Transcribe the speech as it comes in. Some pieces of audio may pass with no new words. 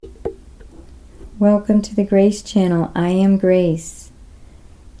Welcome to the Grace Channel. I am Grace,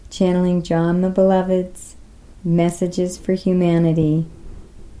 channeling John the Beloved's Messages for Humanity.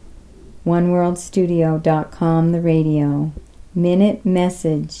 OneWorldStudio.com, the radio. Minute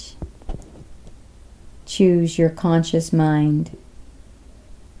message. Choose your conscious mind.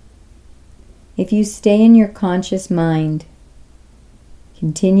 If you stay in your conscious mind,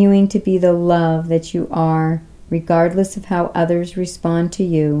 continuing to be the love that you are, regardless of how others respond to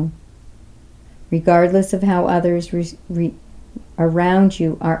you, regardless of how others around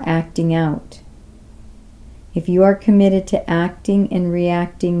you are acting out. If you are committed to acting and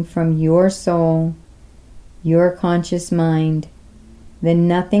reacting from your soul, your conscious mind, then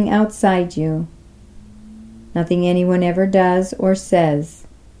nothing outside you, nothing anyone ever does or says,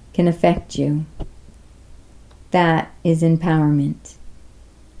 can affect you. That is empowerment.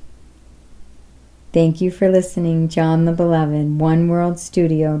 Thank you for listening, John the Beloved,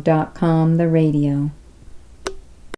 OneWorldStudio.com, the radio.